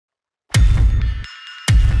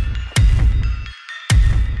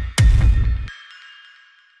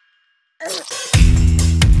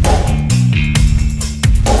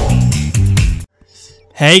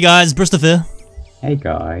Hey guys, Brustuf here. Hey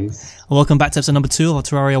guys. Welcome back to episode number 2 of our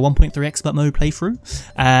Terraria 1.3 expert mode playthrough.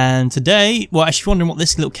 And today, well, actually, if you're wondering what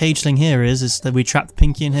this little cage thing here is that we trapped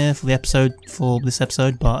Pinky in here for this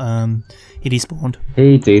episode, but he despawned.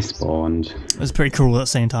 He despawned. It was pretty cool at the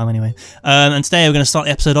same time, anyway. And today we're going to start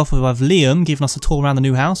the episode off with Liam giving us a tour around the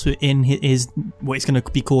new house in his what he's going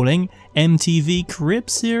to be calling MTV Crib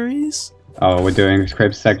series. Oh, we're doing a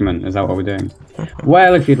crib segment. Is that what we're doing?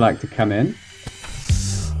 Well, if you'd like to come in.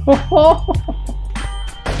 Not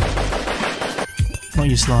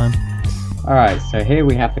you, slime. Alright, so here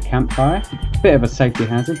we have the campfire. Bit of a safety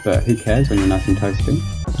hazard, but who cares when you're nice and toasty.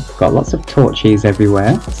 Got lots of torches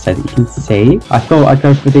everywhere, so that you can see. I thought I'd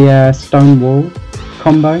go for the stone wall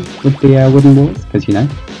combo with the wooden walls, because you know,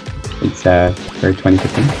 it's very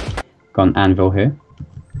 2015. Got an anvil here.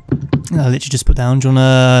 I literally just put down, do you want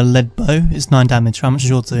a lead bow? It's 9 damage, how much is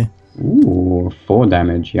yours do? Ooh, 4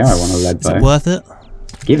 damage. Yeah, I want a lead bow. Is it worth it?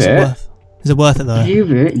 Give it. Is it worth it though?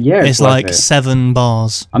 Give it, yeah. It's like 7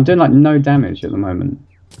 bars. I'm doing like no damage at the moment.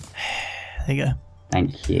 There you go.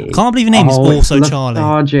 Thank you. I can't believe your name is also it's Charlie.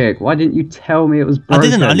 Lethargic. Why didn't you tell me it was broken? I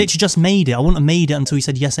didn't. I literally just made it. I wouldn't have made it until you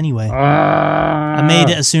said yes anyway. I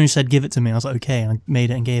made it as soon as you said give it to me. I was like, okay. And I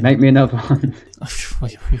made it and gave it. Make me another one.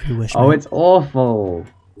 If you wish. Oh, mate. It's awful.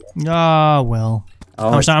 Ah, well.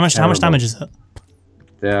 Oh, how much damage is it?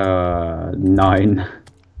 9.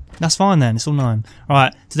 That's fine then. It's all 9. All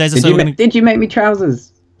right. Today's episode. Did you make me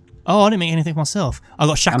trousers? Oh, I didn't make anything for myself. I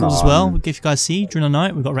got shackles as well. If you guys see during the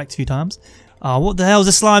night, we got wrecked a few times. Oh, what the hell is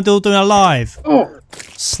this slime doing alive? Oh,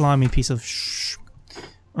 slimy piece of shh.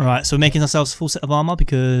 All right, so we're making ourselves a full set of armor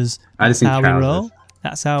because that's how we roll.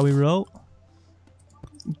 That's how we roll.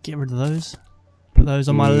 Get rid of those. Put those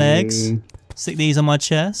on my legs. Stick these on my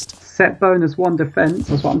chest. Set bonus 1 defense.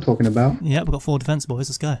 That's what I'm talking about. Yeah, we've got 4 defense, boys.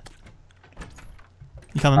 Let's go.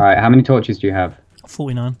 You coming? Alright, how many torches do you have?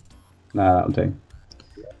 49. Nah, that'll do.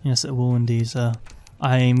 Yes, it will indeed.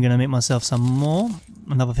 I'm going to make myself some more.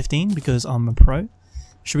 Another 15 because I'm a pro.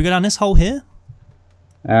 Should we go down this hole here?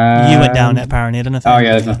 You went down it apparently. I don't know if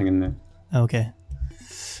there's nothing in there. Okay.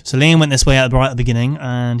 So Liam went this way right at the beginning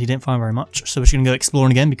and he didn't find very much. So we're just going to go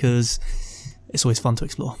exploring again because it's always fun to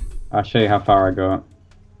explore. I'll show you how far I got.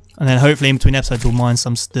 And then hopefully in between episodes we'll mine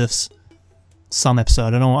some stuffs. Some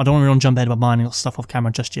episode. I don't really want to jump ahead by mining stuff off camera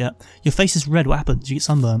just yet. Your face is red. What happened? Did you get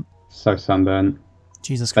sunburnt? So sunburnt.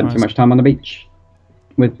 Jesus Christ. Spent too much time on the beach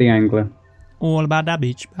with the angler. All about that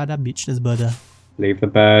beach. About that beach. There's a bird there. Leave the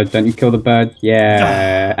bird. Don't you kill the bird.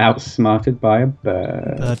 Yeah. Outsmarted by a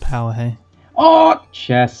bird. Bird power, hey. Oh,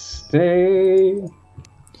 chesty.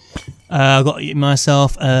 I got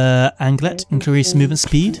myself anglet, increase movement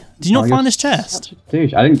speed. Did you not find this chest?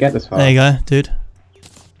 Dude, I didn't get this far. There you go, dude.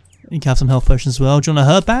 You can have some health potions as well. Do you want a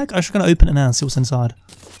herb bag? I'm just going to open it now and see what's inside.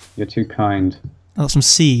 You're too kind. I got some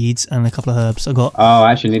seeds and a couple of herbs. I got I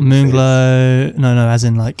actually need moonglow. No, as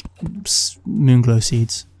in like moonglow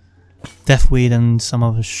seeds, deathweed, and some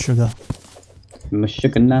other sugar.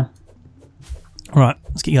 Sugar now. All right,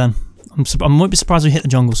 let's get going. I might be surprised we hit the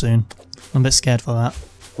jungle soon. I'm a bit scared for that.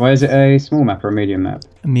 Why is it a small map or a medium map?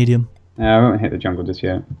 A medium. No, I won't hit the jungle just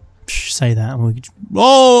yet. Say that. We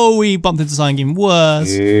bumped into something even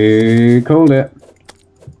worse. You called it.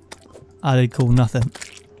 I did call nothing.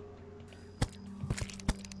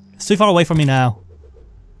 It's too far away from me now.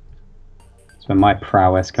 That's when my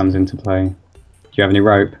prowess comes into play. Do you have any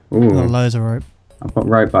rope? Ooh. I've got loads of rope. I've got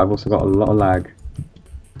rope, but I've also got a lot of lag.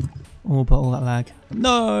 Oh, but all that lag.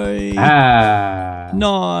 No. Ah.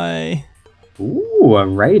 No. Ooh, a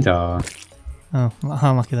radar. Oh,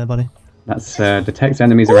 how lucky there, buddy. That's detects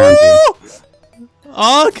enemies around you.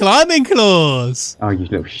 Oh, climbing claws. Oh, you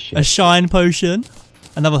little shit. A shine potion,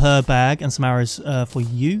 another herb bag, and some arrows for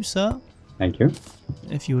you, sir. Thank you.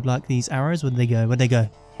 If you would like these arrows, where'd they go? Where'd they go?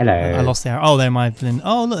 Hello. I lost the arrow. Oh, they're my flint.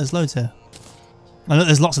 Oh, look, there's loads here. Oh, look,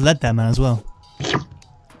 there's lots of lead there, man, as well.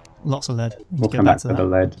 Lots of lead. We'll come back to the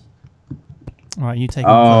lead. All right, you take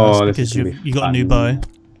them first because you got fun. A new bow.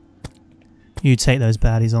 You take those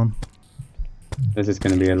baddies on. This is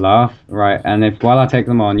going to be a laugh. Right, and while I take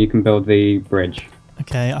them on, you can build the bridge.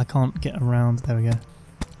 Okay, I can't get around. There we go.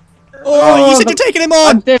 Oh, you said you're taking him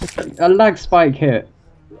on! A lag spike hit.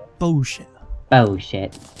 Bullshit.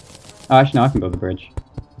 Bullshit. Oh, actually, no, I can build the bridge.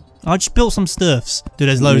 I just built some stuffs. Dude,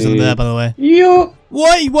 there's loads of them there, by the way. You.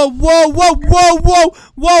 Wait, whoa,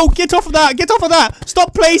 get off of that,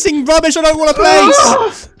 Stop placing rubbish I don't want to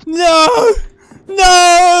place. No.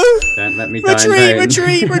 Don't let me die in vain.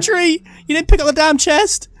 Retreat. You didn't pick up the damn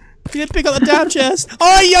chest.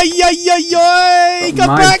 Ay.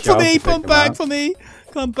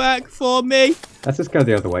 Come back for me. Let's just go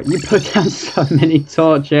the other way. You put down so many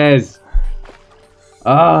torches.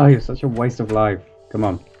 Ah, you're such a waste of life. Come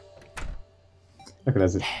on. Look at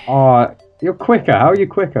this. Oh, you're quicker. How are you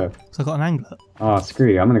quicker? So I got an angler. Oh,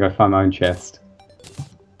 screw you. I'm gonna go find my own chest.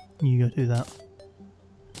 You go do that.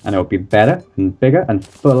 And it'll be better and bigger and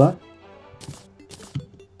fuller.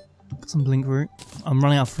 Got some blink root. I'm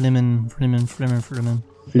running out of flimming.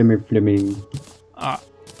 Flimmy. Ah,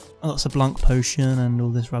 lots of blank potion and all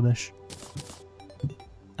this rubbish.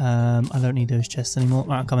 I don't need those chests anymore.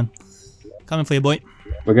 Right, I'm coming. Coming for you, boy.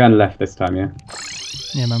 We're going left this time, yeah?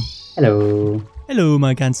 Yeah, man. Hello. Hello,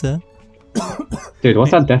 my cancer. Dude,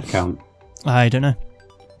 what's our death count? I don't know.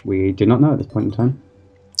 We do not know at this point in time.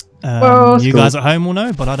 You guys at home will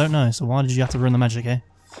know, but I don't know. So why did you have to ruin the magic, eh?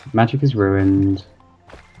 Magic is ruined.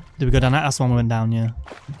 Did we go down that? That's the one we went down, yeah.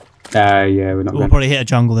 Yeah, we're not. We'll probably hit a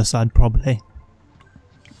jungle this side, probably.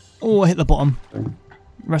 Oh, I hit the bottom.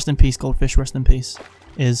 Rest in peace, goldfish. Rest in peace.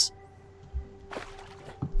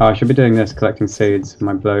 Oh, I should be doing this, collecting seeds for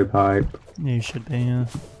my blowpipe. You should be, yeah.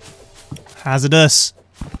 Hazardous.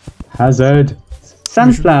 Hazard.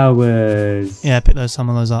 Sunflowers. Yeah, pick some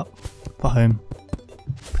of those up. For home.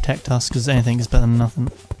 Protect us, because anything is better than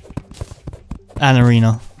nothing. And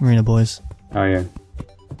arena boys. Oh yeah.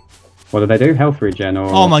 What do they do? Health regen or?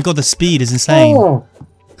 Oh my god, the speed is insane. Oh.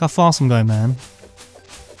 Look how fast I'm going, man.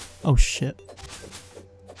 Oh shit.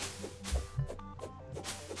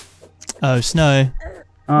 Oh, snow.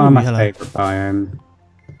 Oh, ooh, my hello. favourite biome.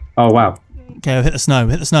 Oh wow. Okay, we'll hit the snow.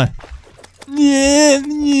 Hit the snow. Yeah.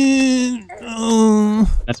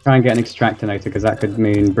 Oh. Let's try and get an extractinator because that could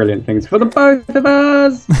mean brilliant things for the both of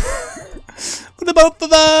us. For the both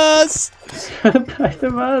of us. For the both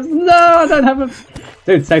of us. No, I don't have a.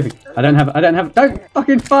 Dude, save me. I don't have. Don't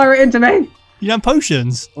fucking fire it into me. You don't have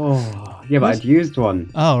potions. Oh, yeah, but I'd used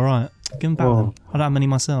one. Oh right. Give them back then. I don't have many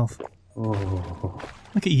myself. Oh.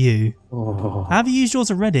 Look at you. Oh. Have you used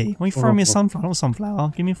yours already? Why are you throwing me a sunflower? Not a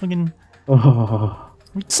sunflower. Give me a fucking. Oh.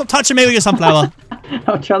 Stop touching me with your sunflower.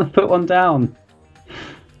 I'm trying to put one down.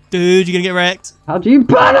 Dude, you're gonna get wrecked. How do you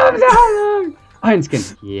put them down? Iron skin.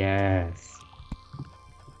 Yes.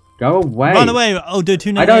 Go away. Run away. Oh, dude,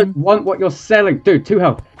 2 I don't want what you're selling. Dude, 2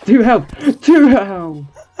 health. 2 health. 2 health.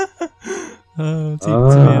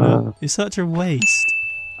 Oh, you're such a waste.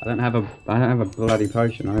 I don't have a bloody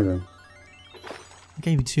potion either. I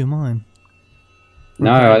gave you 2 of mine.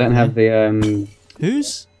 No, I don't have the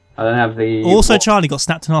Whose? I don't have the. Also, Charlie got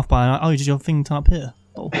snapped in half by. Oh, did your thing turn up here?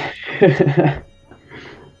 Oh. I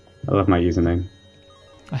love my username.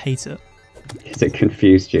 I hate it. Because it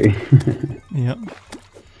confused you. Yep.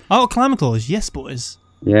 Oh, climber claws. Yes, boys.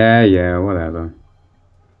 Yeah, whatever.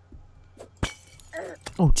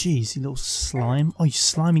 Oh, jeez, you little slime. Oh, you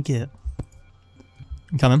slimy git.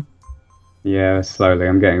 I'm coming. Yeah, slowly.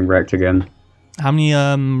 I'm getting wrecked again. How many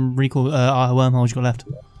recall wormholes you got left?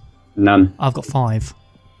 None. I've got 5.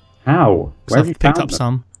 How? Where have you picked up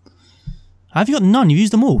some. Have you got none? You've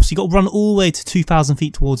used them all. So you got to run all the way to 2,000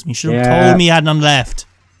 feet towards me. You should have told me you had none left.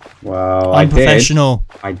 Well, I'm professional.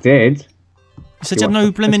 I did. You said you had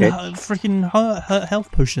no blimmin' freaking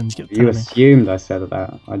health potions. You assumed I said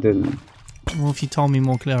that. I didn't. Well, if you told me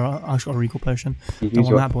more clear, I got a recall potion. You use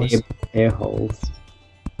your ear holes.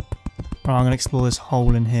 Right, I'm going to explore this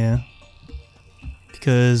hole in here.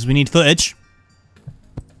 Because we need footage.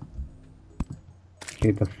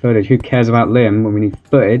 Need the footage. Who cares about Liam when we need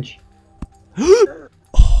footage?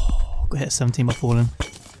 Oh, got hit 17 by falling.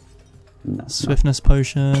 No, Swiftness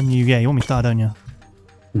potion. You want me to die, don't you?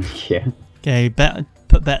 Yeah. Okay,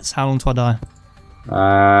 put bets. How long till I die?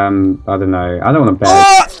 I don't know. I don't want to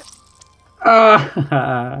bet.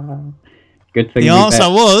 Ah! Good thing. The answer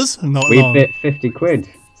was not long. We bit 50 quid,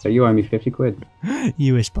 so you owe me 50 quid.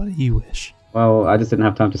 You wish, buddy. You wish. Well, I just didn't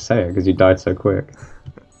have time to say it because you died so quick.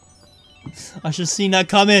 I should have seen that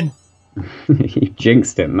coming. You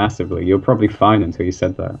jinxed it massively. You're probably fine until you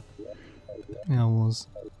said that. Yeah, I was.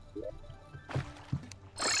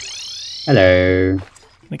 Hello.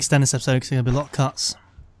 Extend this episode because there'll be a lot of cuts.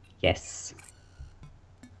 Yes.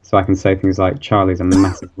 So I can say things like, Charlie's a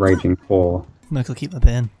massive raging whore. No, I'll keep that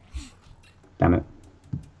bit in. Damn it.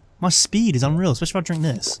 My speed is unreal, especially if I drink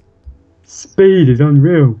this. Speed is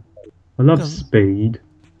unreal. I love speed.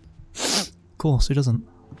 Of course, who doesn't?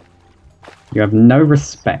 You have no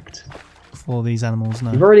respect for these animals,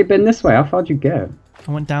 no. You've already been this way. How far did you get?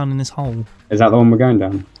 I went down in this hole. Is that the one we're going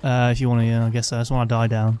down? If you want to, yeah, I guess so. That's when I die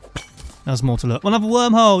down. There's more to look. Another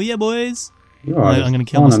wormhole, yeah, boys. You are I'm going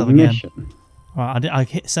to kill myself again. Right, I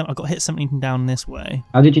got hit 17 down this way.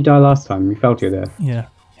 How did you die last time? You fell to your death. Yeah.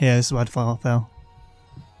 Here, this is where I fell.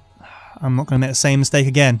 I'm not going to make the same mistake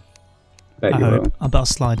again. Bet you will. I better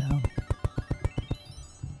slide down.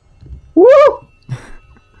 Woo!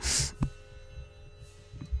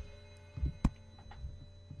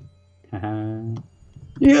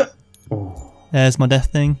 Yeah. Oh. There's my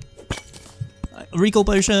death thing. Recall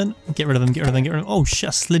potion. Get rid of him. Get rid of him. Get rid of him. Oh shit!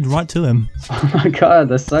 I slid right to him. Oh my god,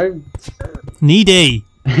 they're so needy.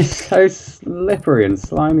 It's so slippery and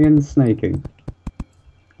slimy and snaky.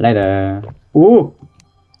 Later. Ooh.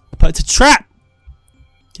 Put it to trap.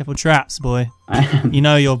 Careful traps, boy. You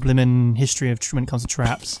know your blimmin' history of when it comes to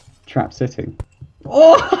traps. Trap City.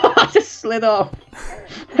 Oh, I just slid off.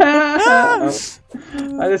 I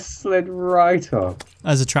just slid right off.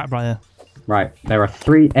 There's a trap right there. Right, there are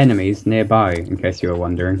 3 enemies nearby, in case you were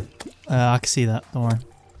wondering. I can see that, don't worry.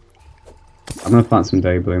 I'm gonna plant some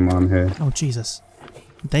day bloom while I'm here. Oh, Jesus.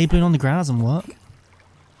 Day bloom on the ground doesn't work.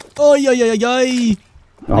 Oh, yay.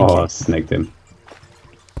 Oh, I snaked him.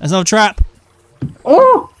 There's another trap.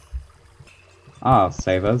 Oh! Ah,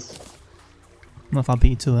 save us. I don't know if I'll beat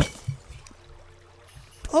you to it.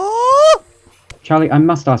 Oh! Charlie, I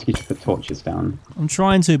must ask you to put torches down. I'm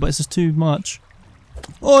trying to, but it's just too much.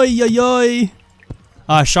 Oi.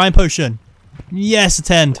 Ah, shine potion. Yes,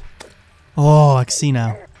 attend. Oh, I can see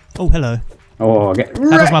now. Oh, hello. Oh, get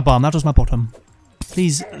that was my bum. That was my bottom.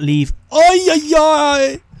 Please leave.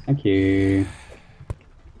 Oi. Thank you.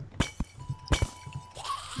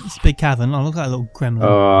 It's a big cavern. Oh, look at that little gremlin.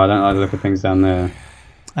 Oh, I don't like the look of things down there.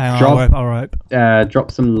 Hang on, I'll rope. Drop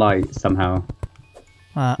some light somehow.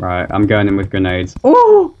 Ah. Right, I'm going in with grenades.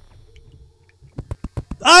 Oh!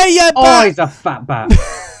 Oh, yeah, oh, he's a fat bat.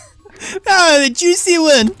 Oh, the juicy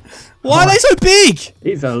one. Why are they so big?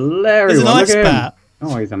 He's hilarious. He's an ice bat.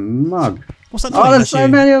 Oh, he's a mug. What's that? Oh, there's so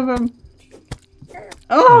many of them.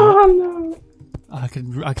 Oh no! I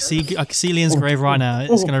can see Liam's grave right now.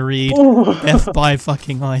 It's gonna read F by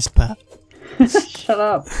fucking ice bat. Shut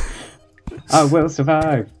up! I will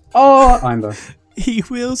survive. Oh, I'm the. He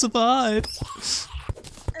will survive.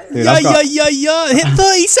 Dude, yeah! Hit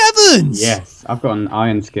 37s. Yes, I've got an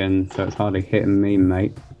iron skin, so it's hardly hitting me,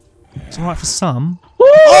 mate. It's alright for some.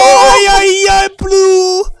 Oh yeah!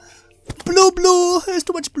 Blue. There's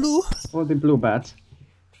too much blue. Oh, the blue bat.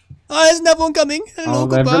 Oh, there's another one coming. Hello,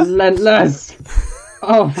 they're goodbye. relentless.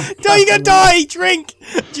 Oh, no, you're gonna die. Drink,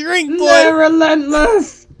 boy. They're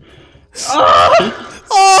relentless.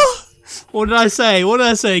 Oh. What did I say,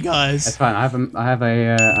 guys? It's fine. I have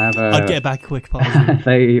a. I'll get it back quick, what are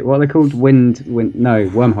they called? No,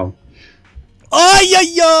 wormhole. Oh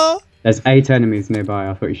yeah! There's 8 enemies nearby.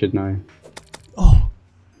 I thought you should know. Oh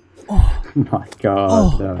My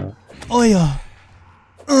God. Oh yeah.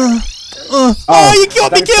 Oh, you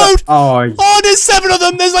got me killed! Oh, there's 7 of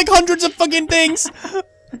them. There's like hundreds of fucking things.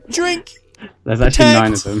 Drink. There's actually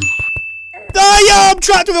 9 of them. Oh yeah, I'm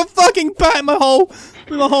trapped with a fucking bat in my hole.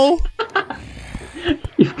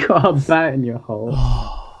 You've got a bat in your hole.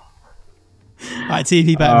 Alright,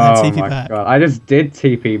 TP back, man. TP back. God. I just did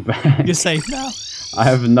TP back. You're safe now. I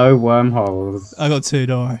have no wormholes. I got 2,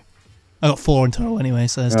 don't worry. I got 4 in total anyway,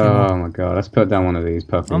 so there's 2 more. Oh my God, let's put down one of these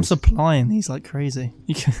puppies. I'm supplying these like crazy.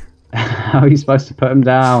 How are you supposed to put them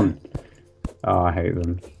down? Oh, I hate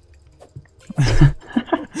them.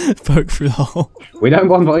 Poke through the hole. We don't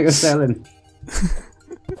want what you're selling.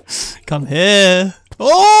 Come here.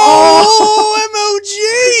 Oh,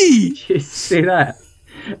 MLG! Did you see that?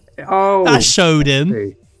 Oh, that showed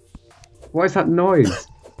him. What is that noise?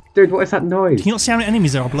 Dude, what is that noise? Can you not see how many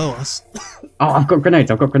enemies there are below us? Oh, I've got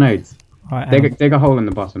grenades. Right, dig a hole in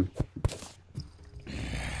the bottom.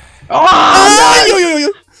 Oh, no! Yo.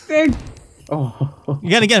 Dig. Oh.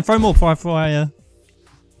 Again, throw more before I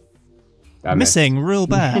missing real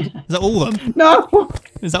bad. Is that all of them? No!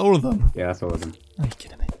 Is that all of them? Yeah, that's all of them. Are you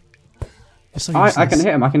kidding me? You're so I can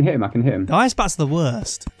hit him. The ice bat's the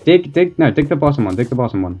worst. Dig the bottom one.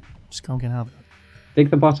 Just can't get out of it. Dig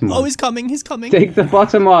the bottom one. Oh, he's coming. Dig the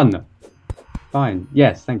bottom one. Fine.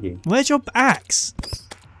 Yes, thank you. Where's your axe?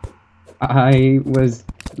 I was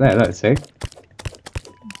there. Let's see.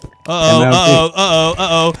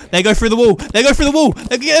 Uh-oh. They go through the wall. Get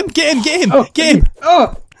him.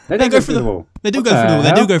 Oh, they don't go through the wall. They do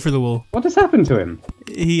go through the wall. What has happened to him?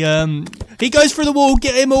 He goes through the wall.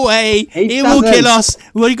 Get him away. He will kill us.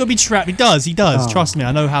 Well, you got to be trapped. He does. Oh. Trust me.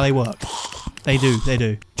 I know how they work. They do. Do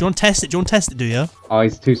you want to test it? Do you? Oh,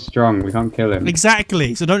 he's too strong. We can't kill him.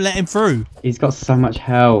 Exactly. So don't let him through. He's got so much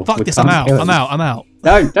health. Fuck this. I'm out.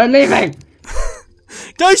 No, don't leave me.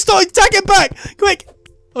 Don't stop. Tag him back. Quick.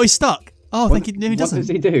 Oh, he's stuck. Oh, I think he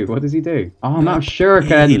doesn't. What does he do? Oh, I'm out of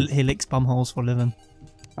shuriken. He licks bum holes for a living.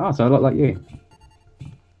 Oh, so I look like you.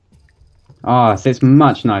 Oh, so it's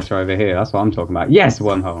much nicer over here. That's what I'm talking about. Yes,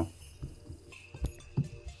 wormhole.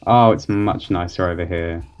 Oh, it's much nicer over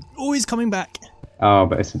here. Oh, he's coming back. Oh,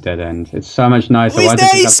 but it's a dead end. It's so much nicer. Oh, he's there.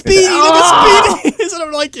 He's speeding. Look at speeding. There's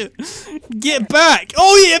don't like it. Get back.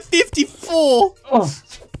 Oh, yeah, 54. Oh,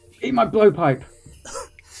 eat my blowpipe.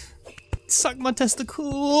 Suck my testicle.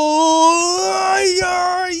 Oh,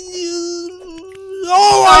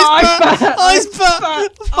 ice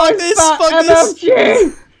bat. Fuck this. Fuck this.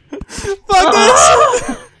 Fuck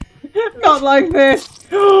this. Not like this.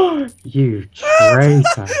 You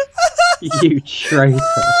traitor. You traitor.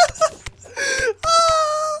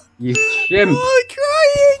 You chimp. Oh, I'm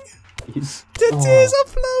crying. The tears are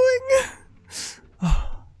flowing.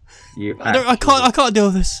 I can't deal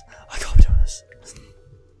with this. I can't deal with this.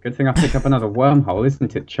 Good thing I picked up another wormhole,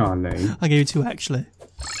 isn't it, Charlie? I gave you 2 actually.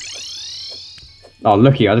 Oh,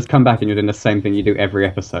 looky, I just come back and you're doing the same thing you do every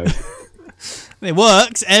episode. It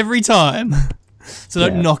works every time. So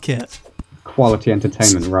don't knock it. Quality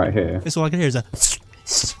entertainment right here. That's all I can hear is a...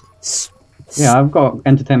 Yeah, I've got to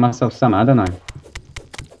entertain myself somehow, don't I?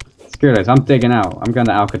 Screw this, I'm digging out. I'm going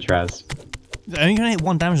to Alcatraz. They're only going to hit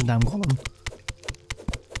 1 damage on damn column.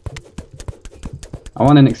 I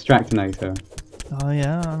want an extractinator. Oh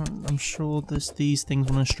yeah, I'm sure these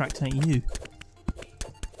things want to extractinate you.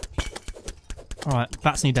 Alright,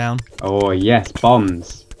 bats me down. Oh yes,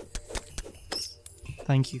 bombs.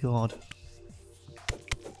 Thank you, God.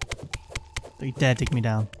 Don't you dare dig me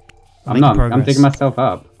down. I'm digging myself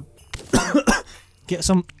up. Get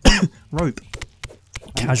some rope.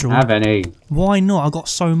 Casual. I don't have any. Why not? I got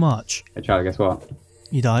so much. Hey Charlie, guess what?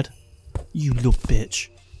 You died? You little bitch.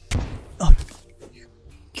 Oh.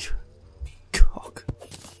 Cock.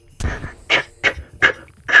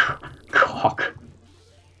 Cock.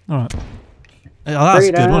 Alright. Oh,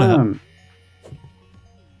 that's good, wasn't it?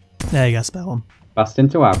 There you go, spell one. Bust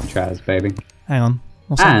into Alcatraz, baby. Hang on.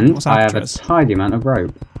 What's I have a tidy amount of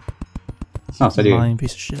rope. Oh, so do you. Lying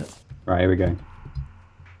piece of shit. Right, here we go.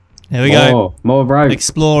 Here we go. More rope.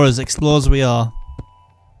 Explorers we are.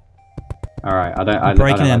 Alright, I don't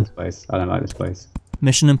like this place. I don't like this place.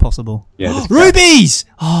 Mission impossible. Yeah. Rubies!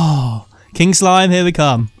 Oh, King Slime, here we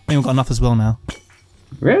come. I think we've got enough as well now.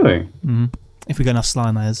 Really? Mm-hmm. If we got enough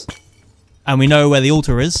slime, that is. And we know where the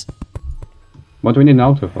altar is. What do we need an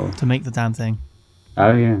altar for? To make the damn thing.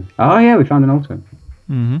 Oh yeah. Oh yeah, we found an altar.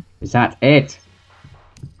 Mm-hmm. Is that it?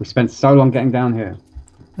 We spent so long getting down here.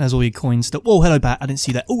 There's all your coins still. Oh, hello, bat. I didn't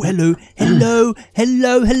see that. Oh, hello. Hello.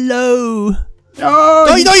 Hello. Hello.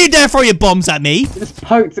 Oh! Don't you dare throw your bombs at me. You just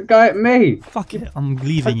poked a guy at me. Fuck it. I'm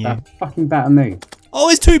leaving you. That fucking bat at me. Oh,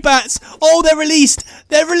 there's 2 bats. Oh, they're released.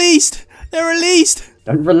 They're released. They're released.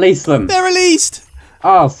 Don't release them. They're released.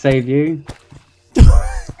 I'll save you.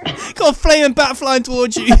 Got a flaming bat flying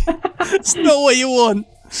towards you. It's not what you want.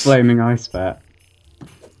 Flaming ice bat.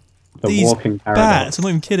 The walking paradox. Bats, I'm not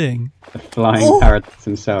even kidding. The flying paradox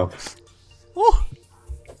himself. Oh.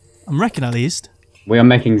 I'm wrecking at least. We are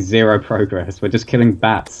making 0 progress. We're just killing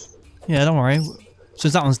bats. Yeah, don't worry. So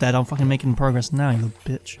that one's dead. I'm fucking making progress now, you little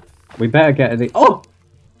bitch. We better get the... Oh!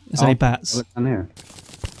 There's any bats. Look down here.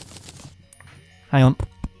 Hang on.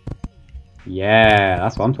 Yeah,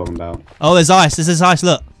 that's what I'm talking about. Oh, there's ice. This is ice,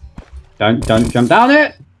 look. Don't jump down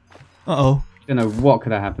it! Uh-oh. I don't know what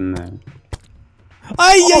could have happened there.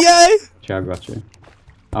 Ay! I got you.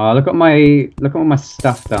 Oh, look at all my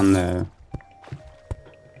stuff down there.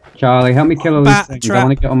 Charlie, help me kill all these things. I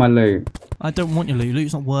want to get all my loot. I don't want your loot.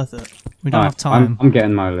 Loot's not worth it. We don't have time. I'm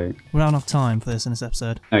getting my loot. We don't have enough time for this in this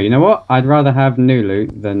episode. No, you know what? I'd rather have new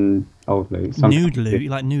loot than old loot. Nude loot? You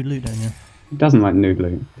like nude loot, don't you? Who doesn't like nude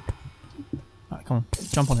loot? Alright, come on.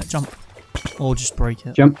 Jump on it. Jump. Or just break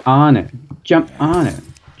it. Jump on it. Jump on it.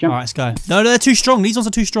 Jump. Alright, let's go. No, they're too strong. These ones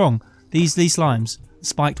are too strong. These slimes. The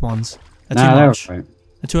spiked ones. They're too much.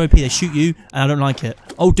 They're too OP. They shoot you, and I don't like it.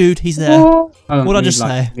 Oh, dude, he's there. What did I just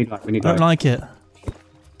say? I don't like it.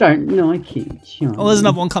 Don't like it, Charlie. Oh, there's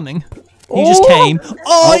another one coming. He just came.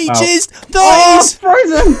 Oh, he jizzed. Nice!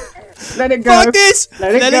 Frozen! Let it go. Fuck this!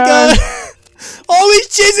 Let it go. Oh, he's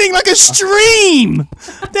jizzing like a stream!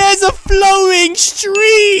 There's a flowing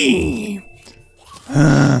stream!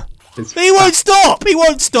 He won't stop! He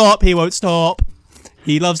won't stop! He won't stop!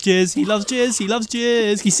 He loves jizz, he loves jizz, he loves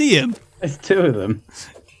jizz. You see him? There's 2 of them.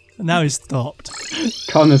 And now he's stopped.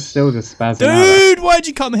 Connor's still just spazzing out. Dude, why'd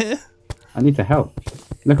you come here? I need to help.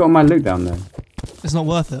 Look at all my loot down there. It's not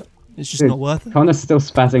worth it. It's just not worth it. Connor's still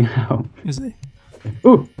spazzing out. Is he?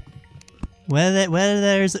 Ooh!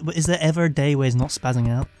 Is there ever a day where he's not spazzing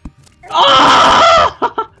out?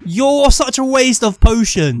 Ah! You're such a waste of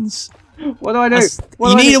potions. What do I do?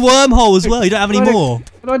 You need a wormhole as well. You don't have any more.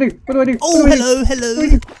 What do I do? What do I do? Oh, hello, hello.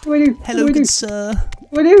 What do I do? Hello, good sir.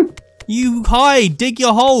 What do I do? You hide. Dig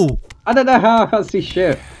your hole. I don't know how. I can't see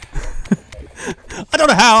shit. I don't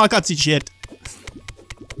know how. I can't see shit.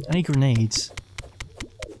 I need grenades.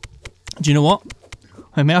 Do you know what?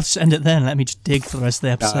 I may have to just end it there and let me just dig for the rest of the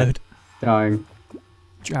episode. Dying.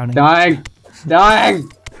 Drowning. Dying.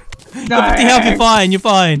 Dying. Dying. Help, you're fine. You're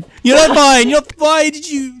fine. You're not fine. You're fine. Did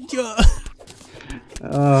you?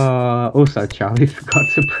 Also, Charlie forgot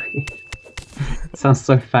to breathe. Sounds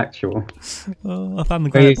so factual. Oh, I found the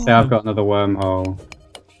granite Please say I've got another wormhole.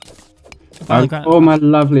 Oh, my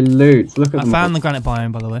lovely loot. Look at them. I found the granite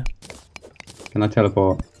biome, by the way. Can I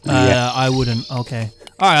teleport? Yeah. I wouldn't. Okay.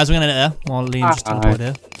 Alright, guys, we're going to end it there while Liam just teleported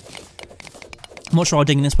here. I'm not sure I'll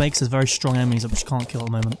dig in this way because there's very strong enemies that we just can't kill at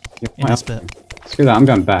the moment. In this bit. Screw that, I'm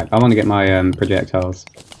going back. I want to get my projectiles.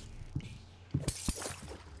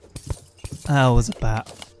 Oh, there's a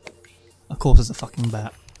bat. Of course there's a fucking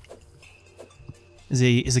bat.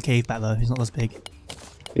 Is a cave bat though, he's not as big.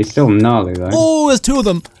 He's still gnarly though. Oh, there's two of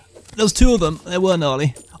them! There's two of them, they were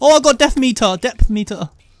gnarly. Oh, I got depth meter!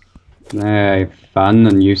 Hey, fun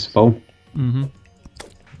and useful.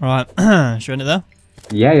 Right, should we end it there?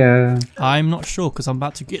 Yeah. I'm not sure because I'm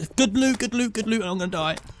about to get good loot, and I'm gonna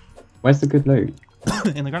die. Where's the good loot?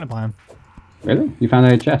 In the granite biome. Really? You found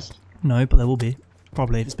a chest? No, but there will be.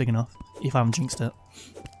 Probably if it's big enough. If I haven't jinxed it.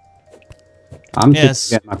 I'm just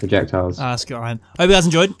getting my projectiles. That's good, Ryan. Hope you guys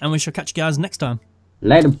enjoyed, and we shall catch you guys next time.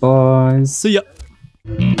 Later, boys. See ya.